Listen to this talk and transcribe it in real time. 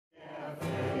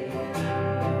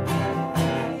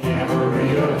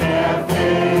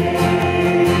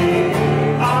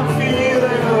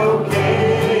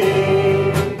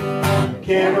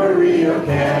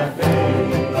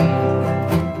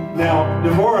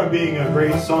on being a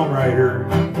great songwriter,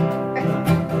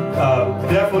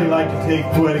 definitely like to take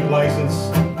poetic license,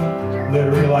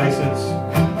 literary license.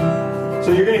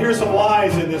 So you're going to hear some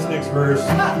lies in this next verse.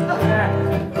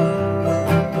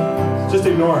 Just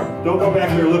ignore them. Don't go back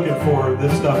there looking for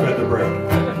this stuff at the break.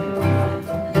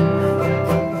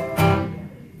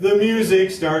 The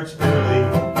music starts early,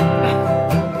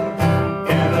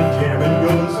 and the jamming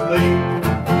goes late.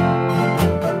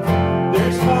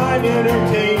 There's fine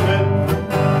entertainment.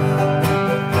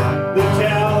 The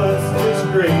talent's just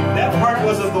great. That part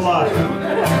wasn't the lie.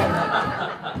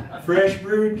 Fresh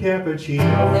brewed cappuccino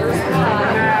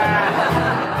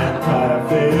and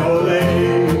cafe au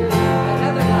lait.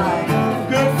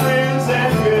 Good friends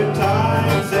and good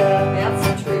times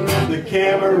at the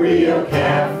Camarillo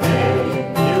Cafe.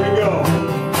 Here we go.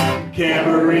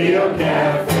 Camarillo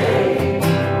Cafe.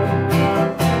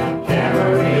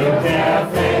 Camarillo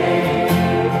Cafe.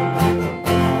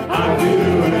 I'm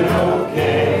doing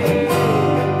okay.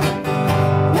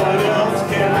 What else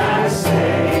can I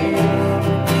say?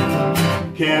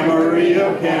 Camarillo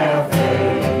Cafe.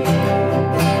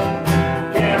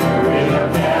 Camarillo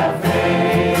Cafe.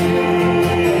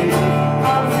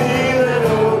 I'm feeling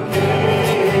okay.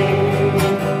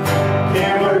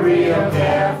 Camarillo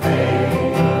Cafe.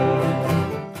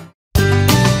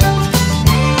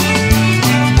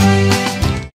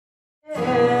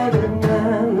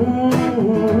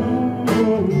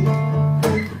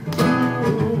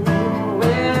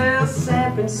 Well,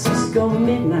 San Francisco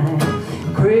midnight,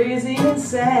 crazy and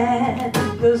sad.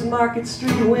 Those Market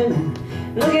Street women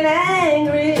looking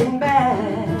angry and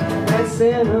bad. That's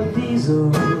in a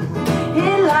diesel,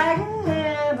 hit like a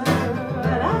hammer.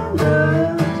 And I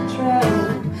love to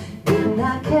travel, did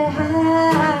not care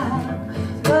how,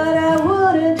 but I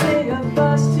wouldn't take a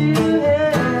bus to heaven.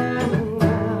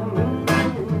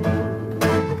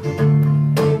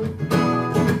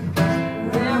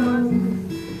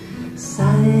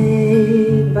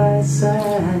 Side by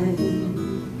side,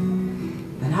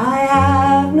 but I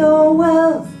have no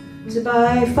wealth to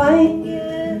buy fine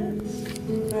gifts.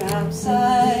 Perhaps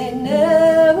I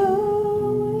never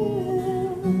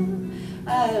will.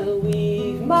 I'll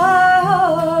weave my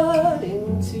heart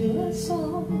into a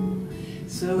song,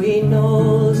 so he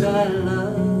knows I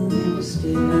love him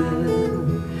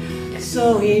still.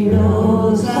 So he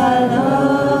knows I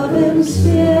love him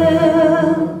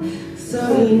still.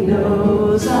 So he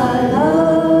knows I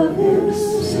love him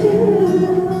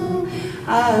still.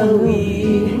 I'll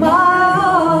weave my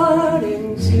heart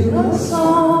into a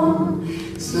song,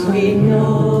 so he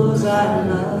knows I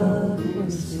love him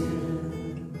still.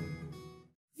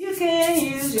 You can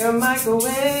use your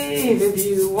microwave if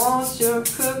you want your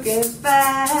cooking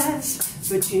fast,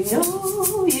 but you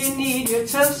know you need your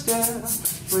toaster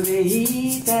for the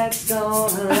heat that's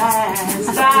gonna last.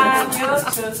 I'm your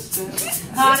toaster,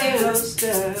 honey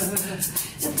roaster.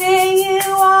 The thing you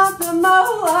want the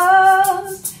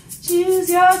most, choose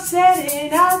your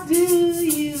setting, I'll do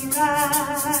you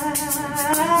right.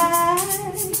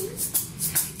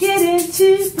 Get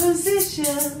into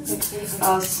position,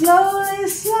 I'll slowly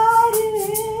slide it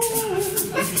in.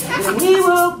 And we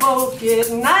will both get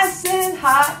nice and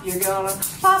hot. You're gonna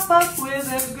pop up with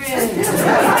a grin.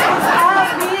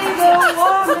 I'll be the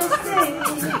warmest thing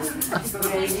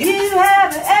that you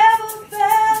have ever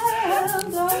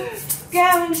felt. I'm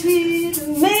guaranteed to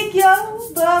make your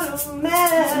butter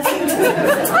melt.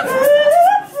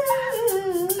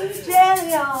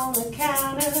 Jelly on the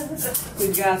counter, we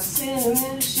got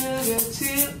cinnamon sugar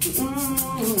too.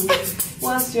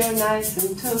 Once you're nice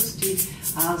and toasty,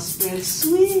 I'll spread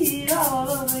sweet all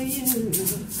over you.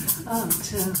 Oh,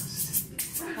 toast.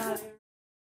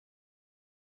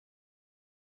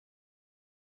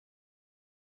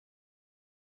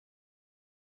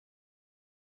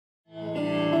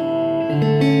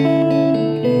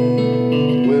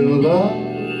 When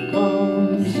love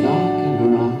comes knocking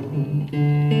around,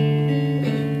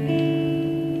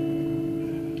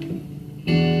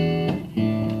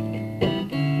 when love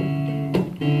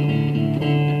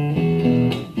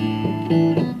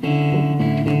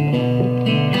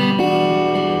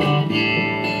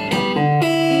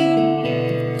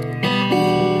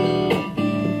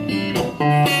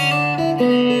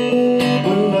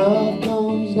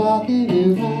comes knocking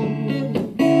around,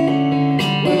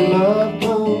 when love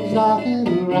comes knocking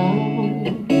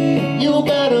around, you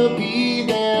better be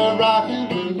there rocking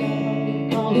when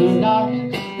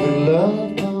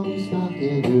love comes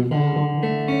knocking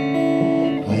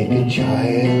around. Like a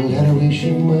child at a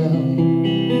wishing well,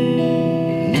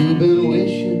 you've been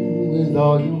wishing with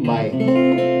all your might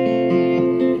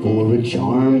for a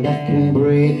charm that can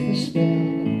break the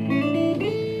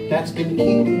spell that's been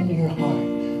keeping your heart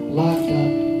locked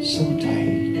up so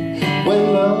tight.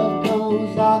 When love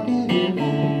comes knocking your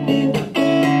door,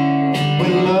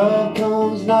 when love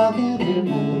comes knocking your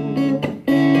door,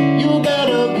 you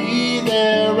better be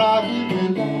there rocking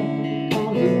when love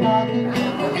comes knocking.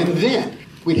 And then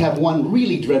we'd have one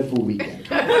really dreadful weekend.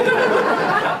 And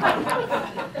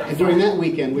during that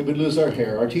weekend, we would lose our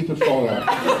hair, our teeth would fall out,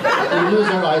 we would lose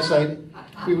our eyesight,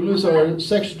 we would lose our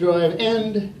sex drive,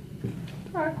 and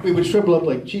we would shrivel up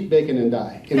like cheap bacon and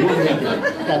die. In one weekend,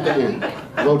 at the end.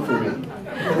 Vote for me.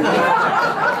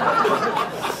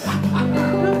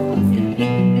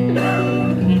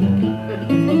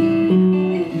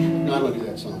 No, I don't do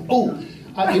that song. Oh,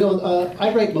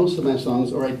 I write most of my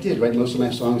songs, or I did write most of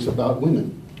my songs about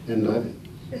women, and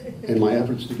in my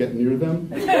efforts to get near them.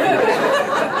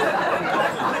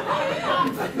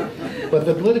 But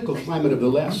the political climate of the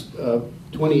last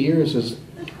 20 years has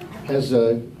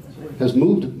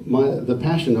moved the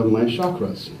passion of my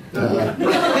chakras.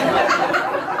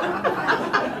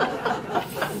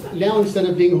 Now instead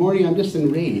of being horny, I'm just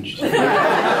enraged.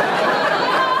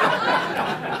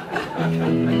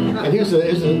 And here's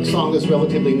a song that's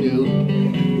relatively new.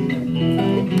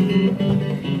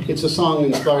 It's a song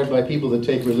inspired by people that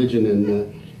take religion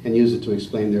and use it to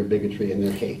explain their bigotry and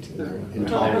their hate and their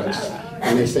intolerance.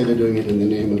 And they say they're doing it in the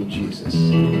name of Jesus.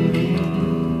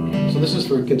 So this is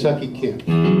for Kentucky Kim.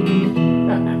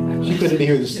 She couldn't be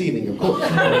here this evening, of course. She's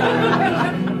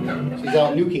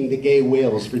out nuking the gay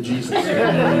whales for Jesus.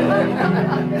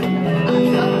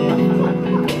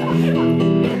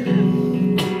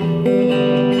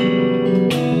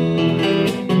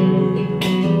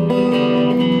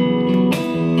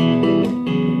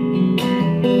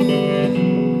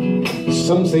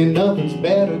 Some say nothing's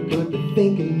better, good, but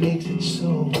thinking makes it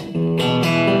so.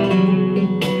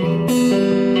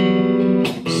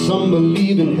 Some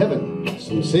believe in heaven,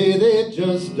 some say they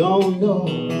just don't know.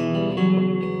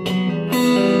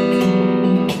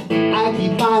 I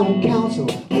keep my own counsel,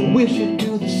 I wish you'd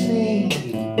do the same.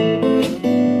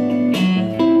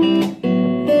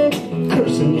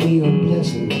 Cursing me or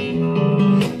blessing me,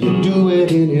 you do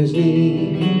it in His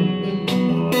name.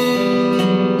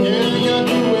 Yeah, you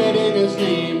do it in His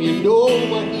name. You know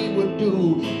what He would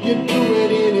do. You do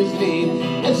it in His name,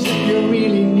 as if you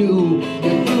really knew.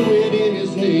 You do it in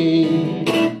His name.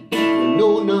 You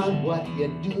know not what you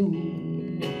do.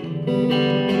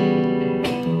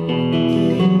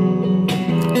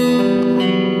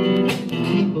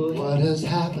 What has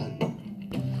happened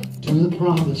to the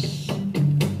promise,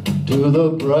 to the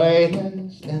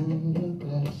brightest and the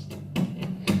best?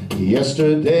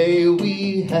 Yesterday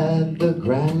we had the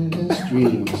grandest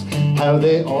dreams. Have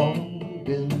they all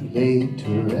been laid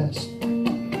to rest?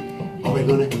 Are we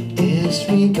gonna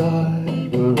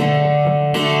disregard the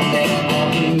rest? I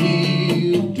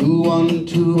believe do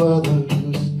unto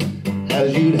others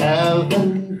as you'd have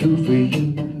them do for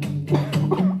you.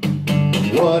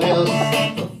 What else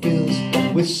fulfills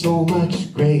with so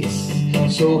much grace,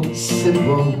 so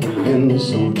simple and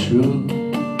so true? Do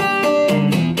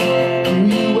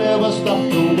you ever stop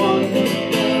to wonder,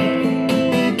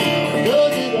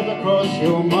 does it ever cross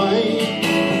your mind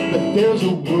that there's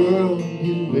a world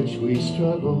in which we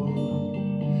struggle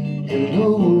and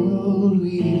a world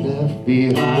we left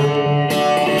behind?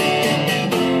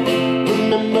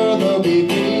 Remember the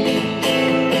beginning,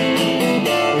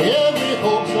 every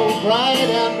hope so bright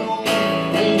and new,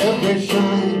 and every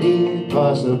shining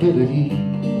possibility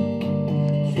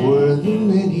for the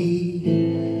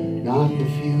many, not the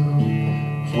few,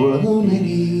 for the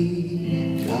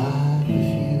many, not the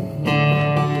few.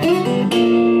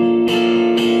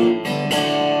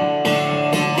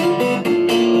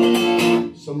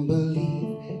 Some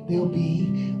believe there'll be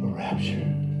a rapture,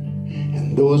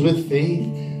 and those with faith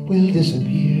will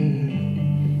disappear.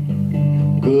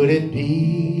 Could it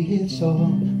be it's all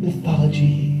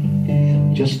mythology,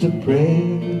 just a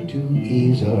prayer to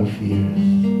ease our fears?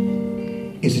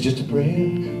 Is it just a prayer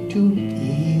to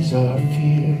ease our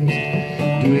fears?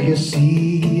 Do you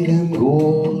see them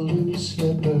golden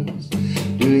slippers?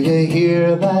 Do you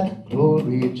hear that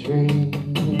glory train?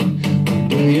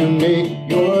 Do you make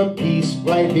your peace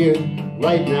right here,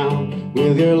 right now,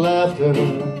 with your laughter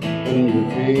and your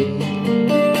pain?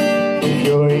 If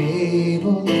you're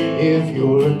able, if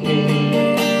you're king,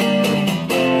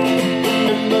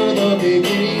 remember the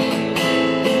beginning,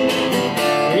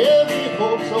 every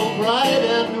hope so bright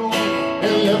and new,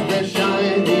 and every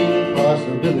shining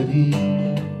possibility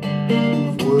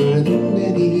for the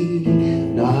many,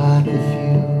 not the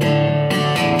few.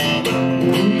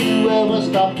 Do you ever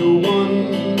stop to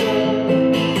wonder,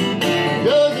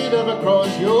 does it ever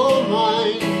cross your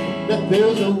mind that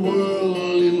there's a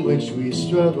world in which we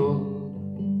struggle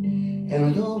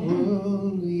and the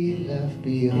world we left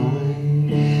behind.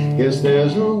 Yes,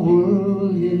 there's a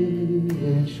world in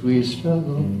which we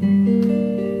struggle,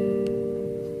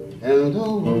 and the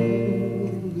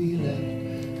world we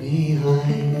left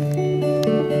behind.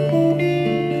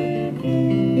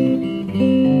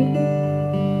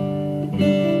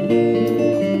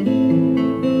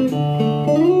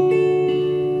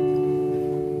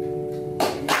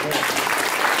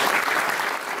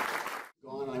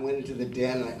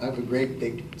 I have a great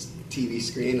big TV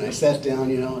screen, and I sat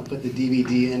down, you know, I put the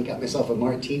DVD in, got myself a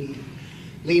martini,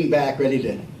 leaned back, ready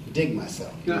to dig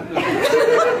myself. The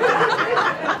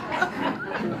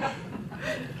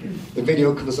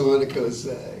video comes on, it goes,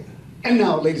 and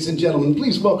now, ladies and gentlemen,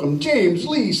 please welcome James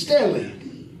Lee Stanley.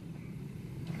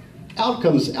 Out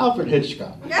comes Alfred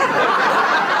Hitchcock.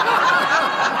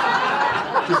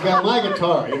 He's got my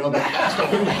guitar, you know, but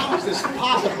how is this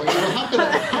possible? You know, how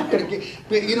could it get,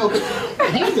 but, you know,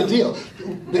 but here's the deal.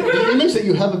 The image that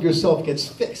you have of yourself gets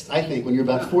fixed, I think, when you're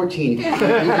about 14. You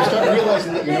start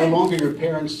realizing that you're no longer your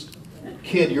parents'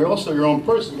 kid. You're also your own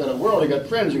person. You got a world, you got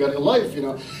friends, you got a life, you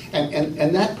know.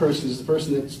 And that person is the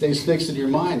person that stays fixed in your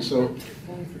mind. So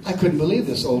I couldn't believe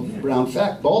this old brown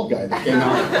fat bald guy that came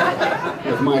out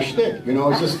with my shtick. You know,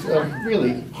 it's just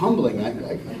really humbling.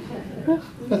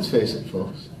 Let's face it,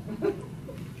 folks.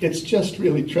 It's just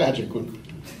really tragic when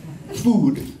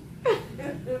food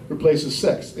replaces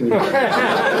sex in your life.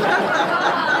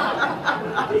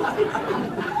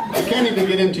 You can't even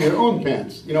get into your own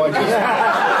pants. You know, I just...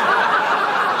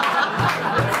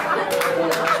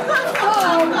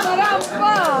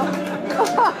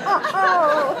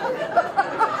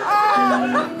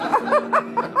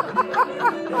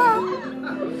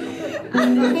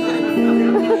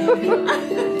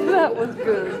 That was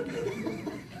good.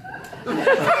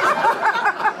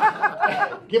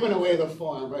 Giving away the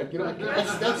farm, right? You know,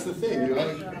 that's the thing. You know, I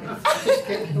just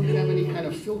don't have any kind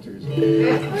of filters.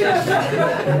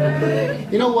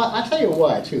 You know what? I'll tell you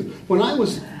why too. When I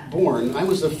was born, I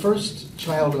was the first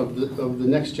child of the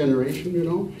next generation. You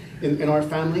know, in our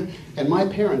family, and my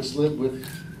parents lived with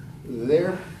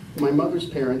my mother's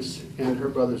parents and her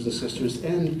brothers and sisters,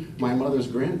 and my mother's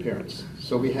grandparents.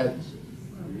 So we had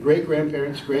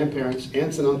great-grandparents, grandparents,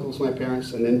 aunts and uncles, my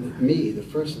parents, and then me, the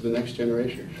first of the next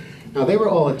generation. Now, they were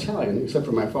all Italian, except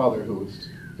for my father, who was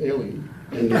alien.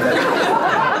 And,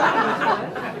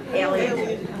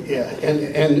 Alien. yeah,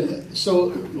 and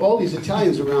so all these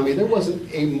Italians around me, there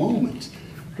wasn't a moment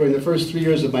during the first 3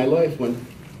 years of my life when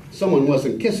someone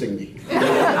wasn't kissing me.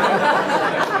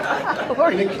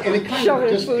 And it kind of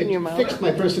just fixed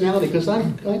my personality, because I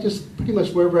just pretty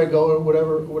much wherever I go or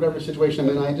whatever situation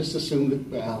I'm in, I just assume that,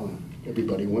 well,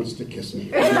 everybody wants to kiss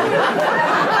me.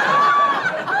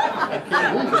 I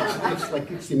can't believe it. It's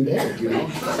like it's embedded, you know.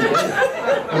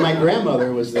 And my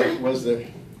grandmother was the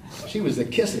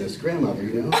kissinest grandmother,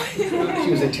 you know. She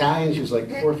was Italian. She was like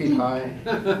 4 feet high,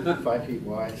 5 feet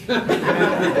wide,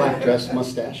 black dress,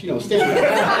 mustache, you know, standard.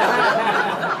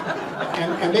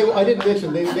 And I didn't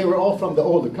mention, they were all from the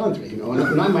older country, you know.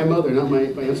 Not my mother, not my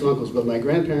aunts and uncles, but my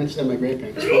grandparents and my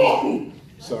great-parents.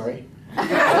 Sorry.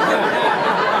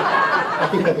 I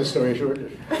can cut this story short.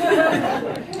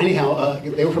 Anyhow,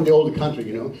 they were from the older country,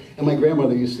 you know. And my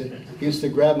grandmother used to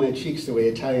grab my cheeks the way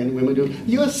Italian women do.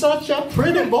 You're such a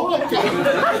pretty boy.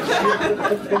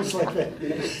 Things like that, you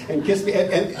know, and kiss me.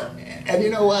 And you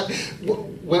know what?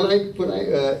 When I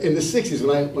in the '60s,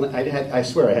 I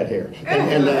swear I had hair.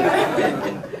 And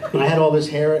when I had all this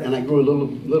hair, and I grew a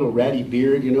little ratty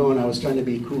beard, you know, and I was trying to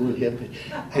be cool and hip.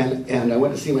 And I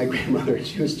went to see my grandmother, and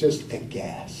she was just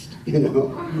aghast. You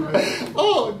know,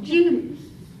 oh, Jimmy,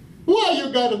 why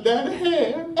you got that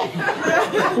hair?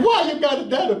 Why you got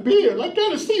that beard? I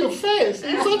can't see your face.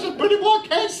 You're such a pretty boy,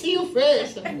 can't see your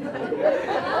face.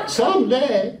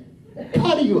 Someday,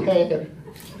 cut your hair,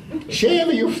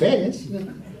 shave your face,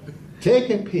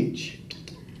 take a peach,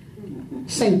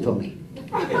 sing to me.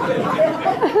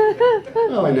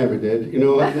 Oh, I never did, you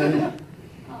know. And then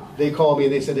they called me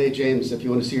and they said, hey, James, if you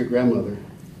want to see your grandmother,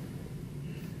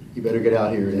 you better get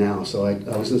out here now. So I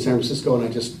was in San Francisco, and I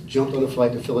just jumped on a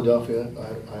flight to Philadelphia.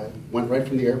 I went right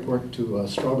from the airport to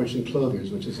Strawbridge &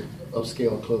 Clothiers, which is an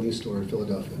upscale clothing store in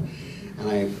Philadelphia. And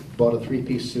I bought a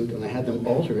 3-piece suit, and I had them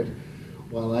alter it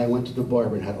while I went to the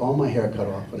barber and had all my hair cut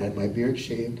off and had my beard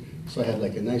shaved. So I had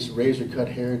like a nice razor-cut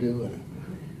hairdo and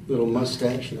a little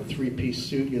mustache and a 3-piece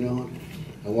suit, you know.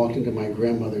 I walked into my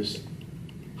grandmother's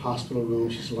hospital room.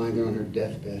 She's lying there on her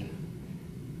deathbed.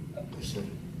 I said,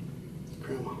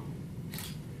 Grandma.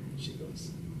 She goes,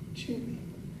 Jimmy,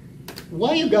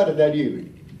 why you got it that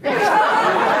evening?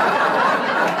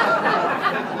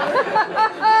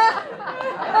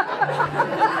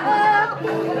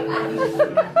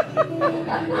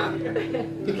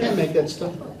 You can't make that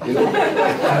stuff up, you know?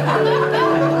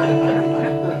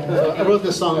 So I wrote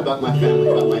this song about my family,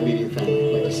 about my immediate family.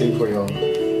 I'd like to sing for you all.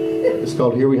 It's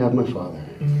called Here We Have My Father.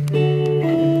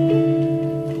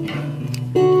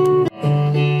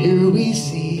 Here we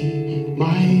see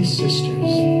my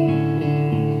sisters,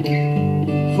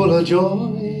 full of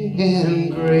joy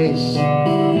and grace.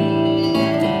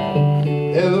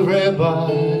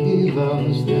 Everybody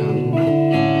loves them.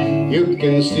 You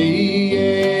can see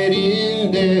it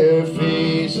in their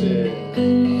faces.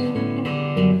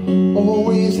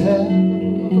 Always have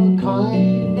a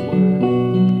kind word,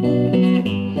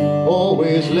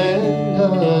 always lend a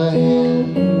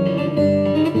hand.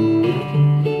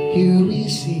 Here we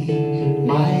see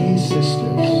my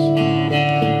sisters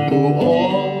who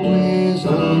always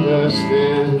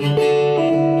understand.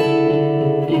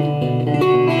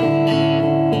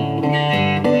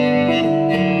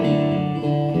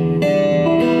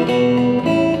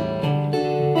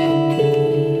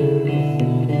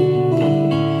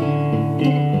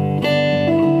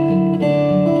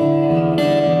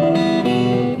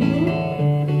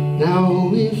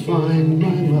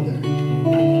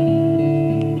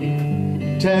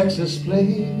 Texas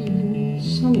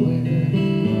place somewhere,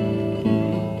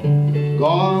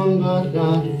 gone but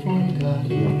not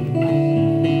forgotten.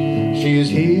 She's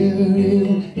here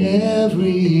in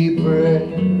every prayer.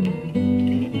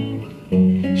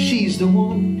 She's the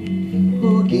one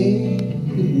who gave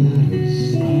us.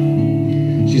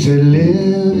 She said,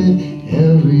 live it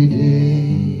every day.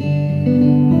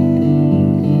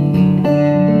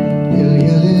 Will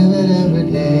you live it every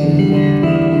day?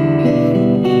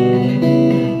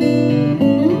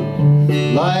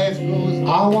 Life goes, I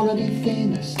want to be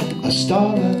famous, a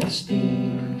star of the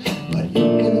stage, but you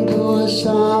can do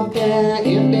something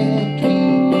in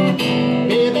between.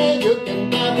 Maybe you can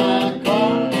buy my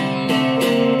car.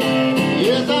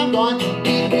 Yes, I'm going to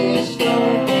be a star.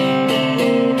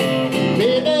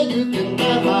 Maybe you can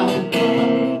buy my car.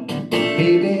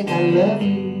 Baby, I love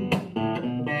you.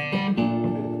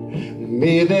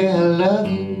 Baby, I love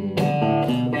you.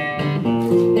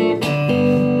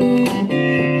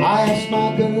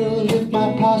 My girl, if my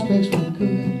prospects were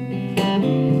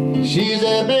good, she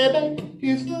said, baby,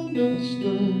 it's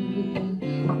understood.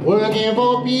 Working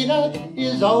for peanuts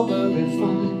is all very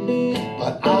fine,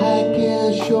 but I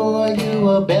can show you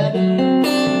a better.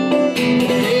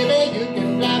 Baby, you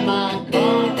can fly my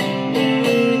car.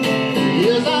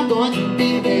 Yes, I'm going to be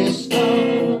a star.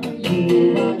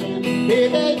 You know I can.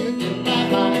 Baby, you can fly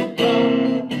my car.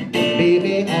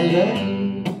 Baby, I love you.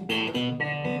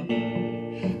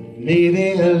 Baby,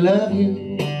 I love you.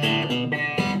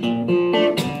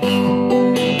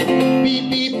 Beep,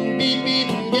 beep, beep, beep,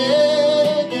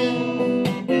 yeah, yeah.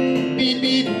 Beep,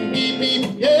 beep, beep, beep,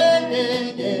 yeah,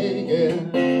 yeah, yeah, yeah.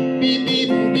 Beep, beep,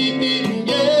 beep, beep,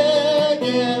 yeah,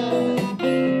 yeah.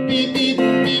 Beep, beep,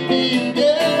 beep, beep,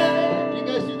 yeah. You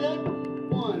guys see that?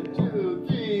 1, 2,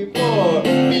 3, 4.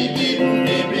 Beep, beep,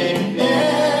 beep, beep,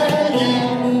 yeah,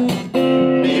 yeah.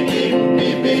 Beep, beep,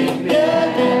 beep, beep, yeah,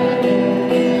 yeah.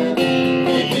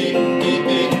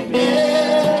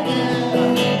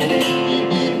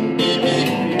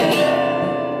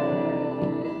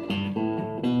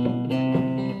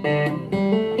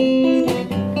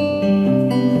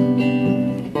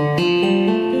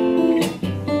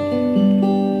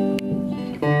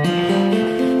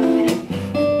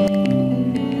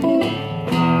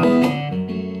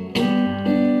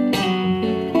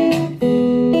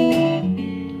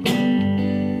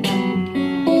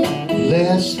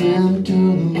 Let's swim to the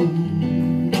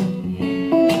moon.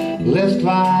 Let's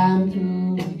climb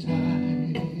through the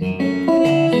tide.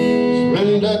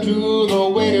 Surrender to the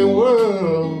waiting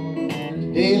world.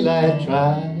 Daylight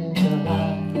tries to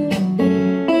hide.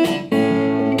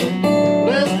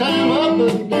 Let's climb up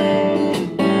and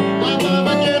down. Climb up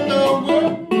and get the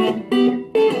world.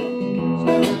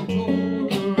 Step into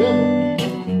the river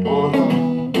on a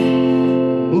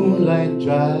moonlight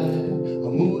drive. A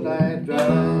moonlight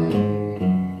drive.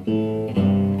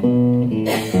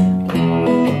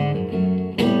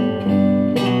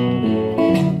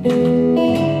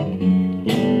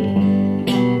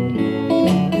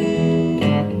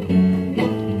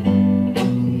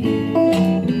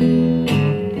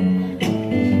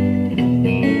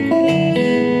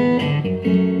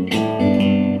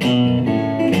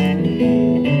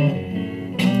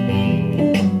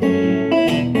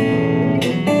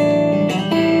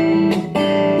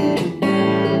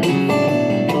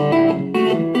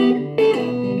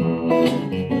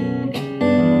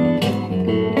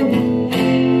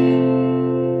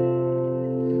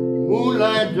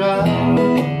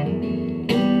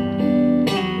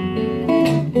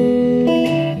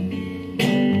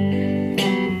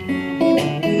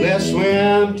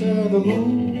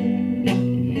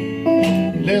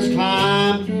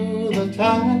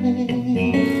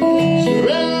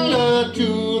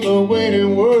 the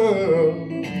waiting world,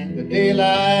 the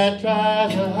daylight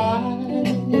tries to hide.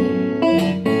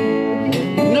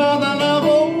 Another love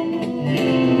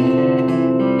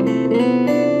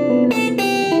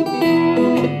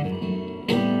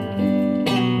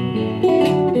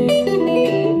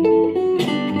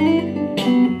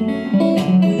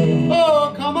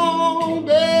oh, come on,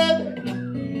 baby.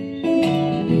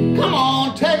 Come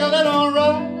on, take a little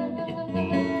ride.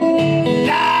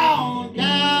 Down,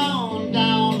 down,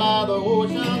 down by the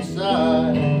ocean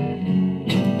side.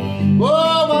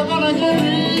 Oh, we're gonna get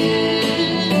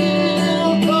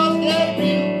real close, get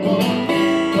real close.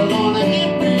 We're gonna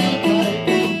get real tight.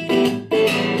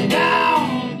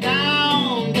 Down,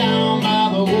 down, down by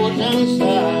the ocean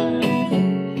side.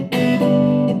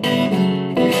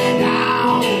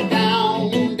 Down,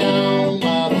 down, down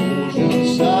by the ocean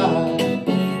side.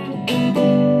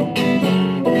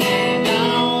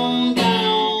 Down,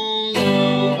 down,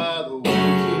 down by the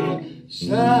ocean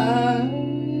side.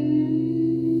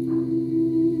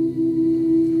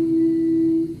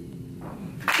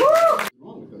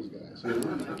 Wrong with those guys, you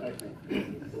know?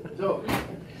 So,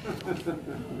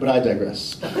 but I digress.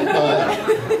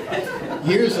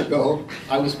 Years ago,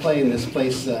 I was playing this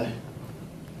place. It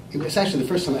was actually the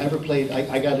first time I ever played.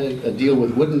 I got a deal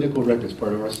with Wooden Nickel Records,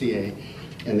 part of RCA,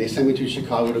 and they sent me to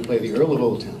Chicago to play the Earl of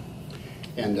Old Town.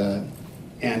 And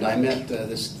I met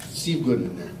this Steve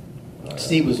Goodman there.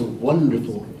 Steve was a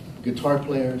wonderful guitar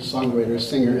player, songwriter,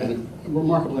 singer, and a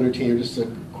remarkable entertainer, just a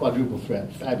quadruple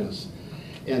threat, fabulous.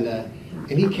 And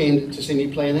he came to see me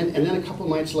play, and then a couple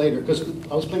nights later, because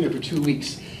I was playing there for 2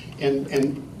 weeks, and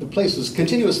the place was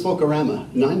continuous Folkorama,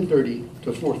 9:30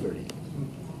 to 4:30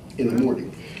 in the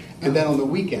morning. And then on the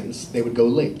weekends, they would go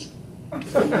late.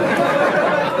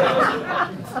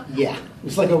 Yeah, it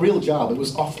was like a real job. It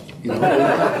was awful, you know.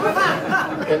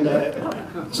 And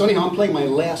so anyhow, I'm playing my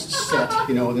last set,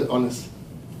 you know, on this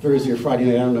Thursday or Friday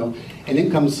night, I don't know. And in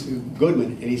comes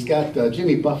Goodman, and he's got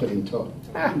Jimmy Buffett in tow.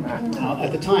 Now,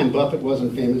 at the time, Buffett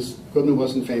wasn't famous, Goodman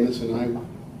wasn't famous, and I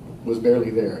was barely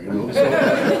there, you know.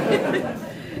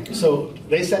 So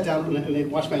they sat down and they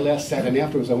watched my last set, and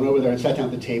afterwards I went over there and sat down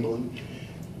at the table, and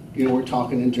you know, we're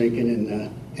talking and drinking,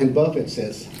 and Buffett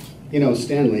says, you know,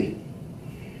 Stanley,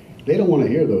 they don't want to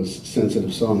hear those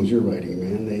sensitive songs you're writing,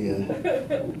 man.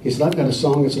 He said, I've got a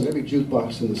song that's on every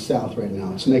jukebox in the South right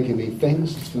now. It's making me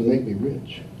famous. It's going to make me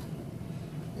rich.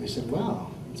 And I said,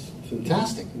 wow, it's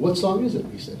fantastic. What song is it?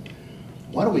 He said,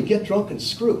 why don't we get drunk and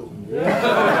screw? And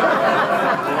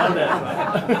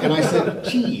I said,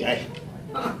 gee, I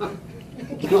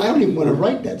don't even want to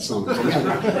write that song.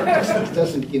 It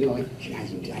doesn't, you know, I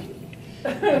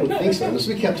don't think so. So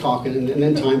we kept talking, and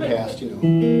then time passed, you know.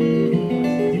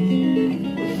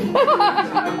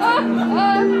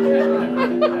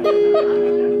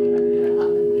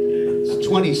 It's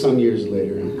 20-some years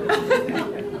later.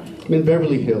 I'm in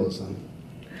Beverly Hills.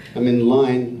 I'm in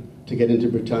line to get into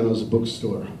Britanno's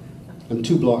bookstore. I'm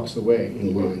 2 blocks away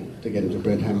in line to get into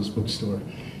Britanno's bookstore.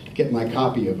 Get my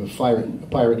copy of A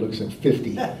Pirate Looks at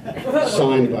 50,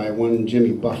 signed by one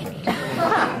Jimmy Buffett,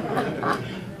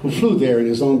 who flew there in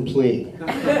his own plane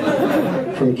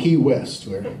from Key West,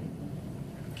 where he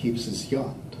keeps his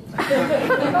yacht. And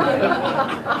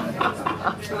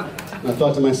I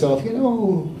thought to myself, you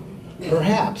know,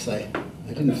 perhaps I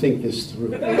didn't think this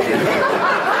through.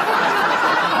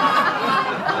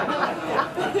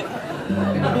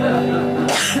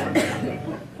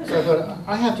 So I thought,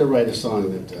 I have to write a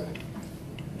song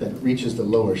that reaches the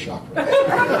lower chakra.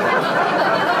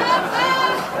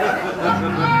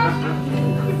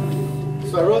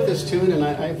 So I wrote this tune, and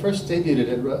I first debuted it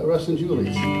at Russ and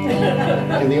Julie's.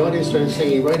 And the audience started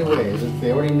singing right away, as if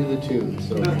they already knew the tune.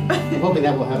 So I'm hoping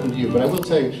that will happen to you. But I will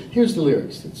tell you, here's the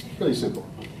lyrics. It's really simple.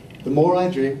 The more I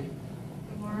drink,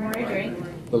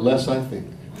 the less I think.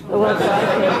 The less I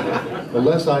think. The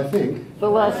less I think, The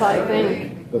less I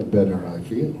think. the better I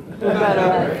feel. The better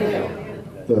I feel.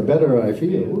 The better I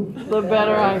feel, The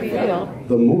better I feel.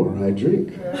 the more I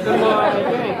drink. The more I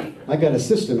drink. I got a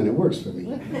system and it works for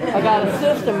me. I got a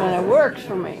system and it works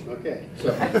for me. Okay,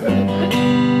 so.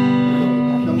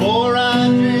 The more I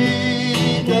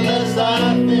drink, the less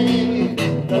I think.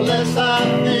 The less I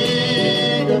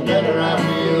think, the better I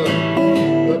feel.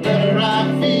 The better I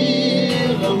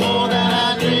feel, the more that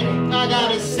I drink. I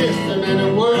got a system and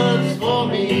it works for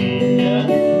me.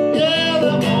 Yeah,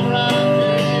 the more I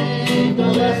drink, the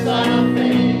less I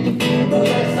think. The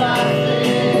less I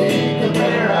think, the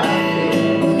better I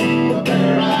feel. The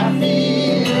better I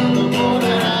feel, the more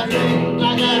that I drink. I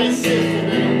got a system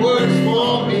and it works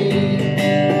for me.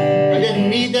 I didn't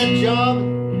need that job.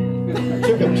 It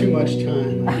took up too much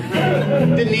time.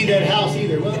 Didn't need that house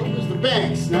either. Well, it was the best.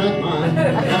 thanks, not mine.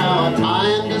 Now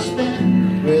time to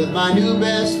spend with my new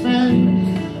best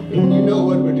friend. You know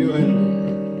what we're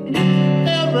doing.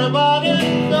 Everybody,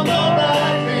 the more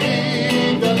I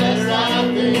think, the less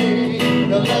I think,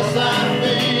 the less I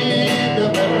think, the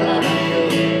better I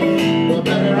feel. The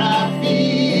better I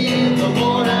feel, the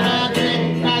more that I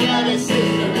drink. I got a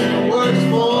system and it works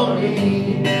for me.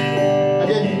 I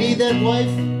didn't need that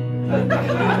wife.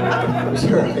 It was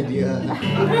her idea.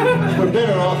 We're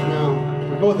better off now.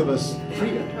 For both of us,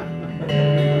 freedom.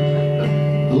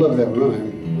 I love that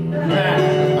rhyme.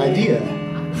 Idea,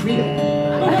 freedom.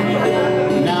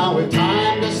 Now it's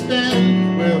time to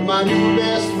spend with my new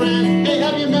best friend. Hey,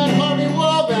 have you met Harvey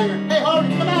Wallbanger? Hey, Harvey,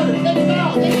 come out and take him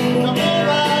out. The more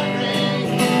I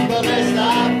drink, the less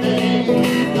I think,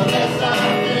 the less I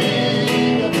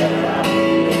think, the better I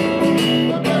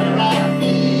feel. The better I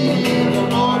feel, the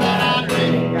more that I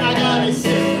drink. I got a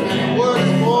system and it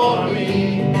works for me.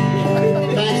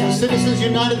 Thanks to Citizens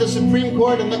United, the Supreme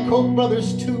Court, and the Koch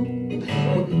brothers too.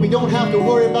 We don't have to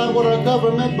worry about what our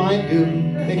government might do.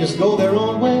 They just go their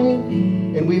own way,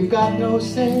 and we've got no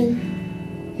say.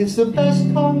 It's the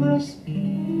best Congress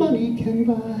money can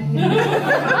buy.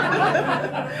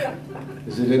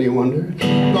 Is it any wonder?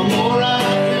 The more I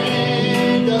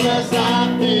think, the less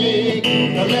I think,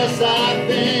 the less I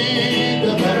think,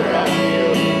 the better I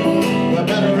feel. The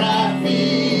better I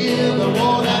feel, the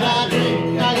more that I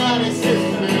drink. I got a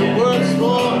system and it works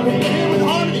for me. With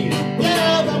harmony,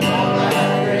 yeah, the more I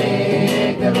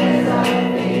drink, the less I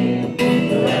think,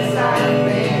 the less I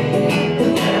think, the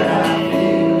better I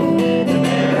feel. The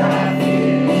better I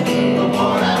feel, the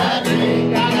more that I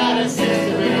drink. I got a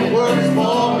system and it works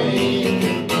for me.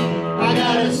 I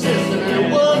got a system and it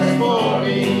works for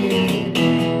me.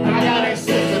 I got a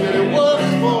system and it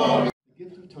works for me. The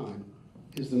gift of time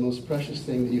is the most precious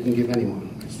thing that you can give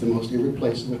anyone. It's the most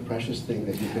irreplaceable, precious thing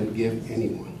that you can give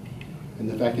anyone. And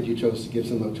the fact that you chose to give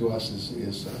some to us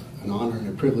is an honor and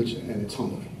a privilege, and it's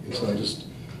humbling. And so I just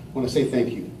want to say thank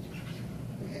you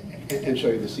and show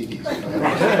you the CDs.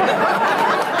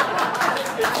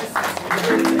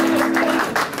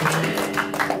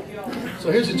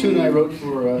 So here's a tune I wrote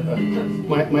for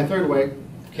my third wife.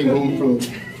 Came home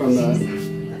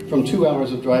from 2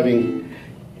 hours of driving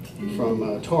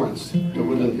from Torrance to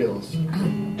Woodland Hills.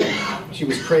 She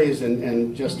was crazed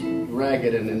and just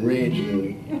ragged and enraged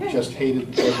and just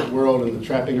hated the corporate world and the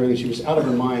traffic and everything. She was out of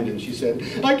her mind, and she said,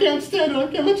 I can't stand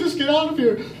it, let's just get out of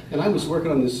here. And I was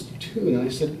working on this tune, and I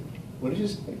said, what did you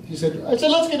say? She said, let's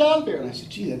get out of here. And I said,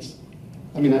 gee, I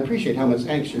appreciate how much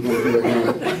angst you're going to do right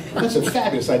now. That's a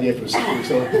fabulous idea for a song,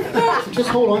 so just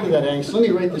hold on to that angst. Let me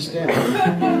write this down,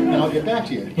 and I'll get back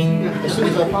to you as soon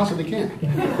as I possibly can.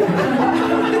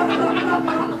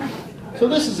 So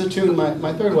this is a tune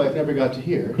my third wife never got to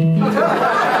hear.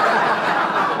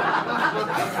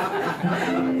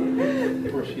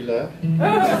 Before she left.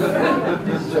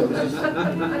 So this is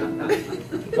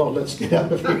called Let's Get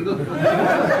Out of Here.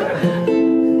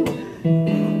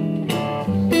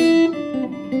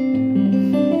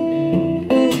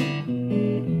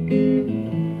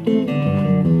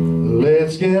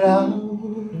 Let's get out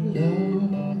of here.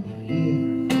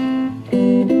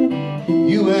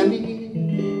 You and me,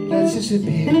 let's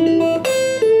disappear.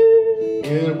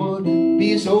 It would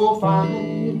be so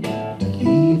fine to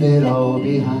leave it all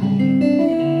behind.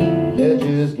 Let's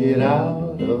just get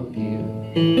out of here.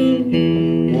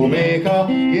 We'll make a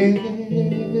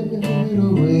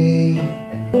getaway.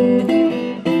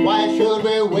 Why should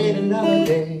we wait another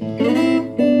day?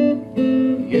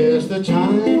 Yes, the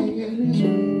time is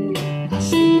right. I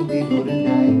say we go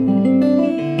tonight.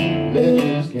 Let's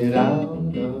just get out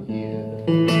of here.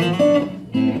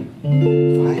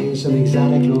 Find some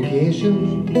exotic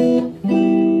location,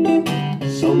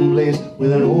 someplace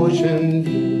with an ocean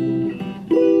view.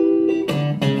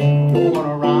 Going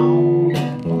around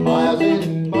for miles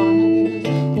and miles,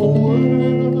 the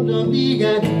world of me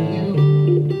and you.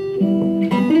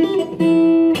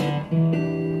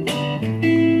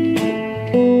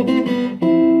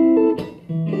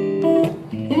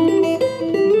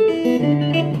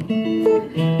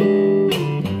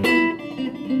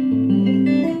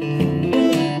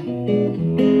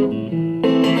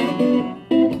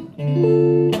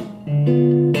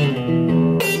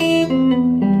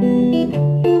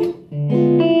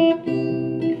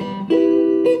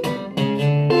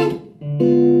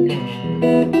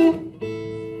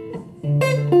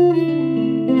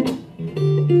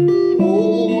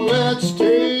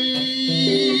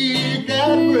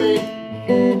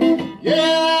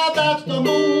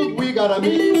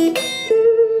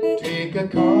 Take a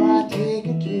car, take a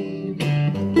train, a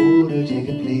boat or take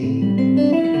a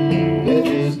plane. Let's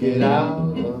just get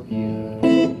out of here.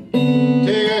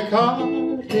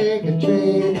 take a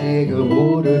train, take a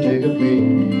boat, or take a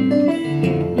plane.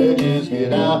 Let's just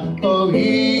get out of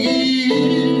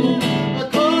here. A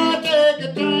car, take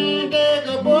a train, take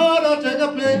a boat, or take a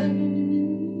plane.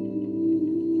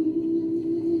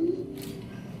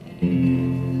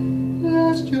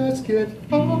 Let's just get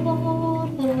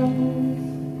out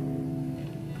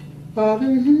of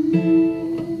here.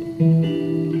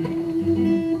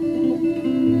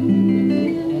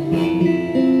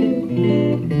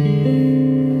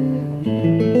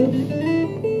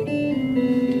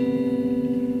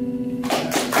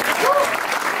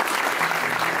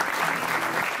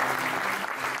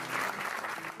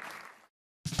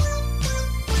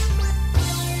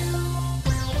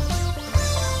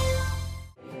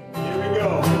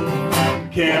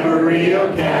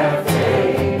 Camarillo Cafe.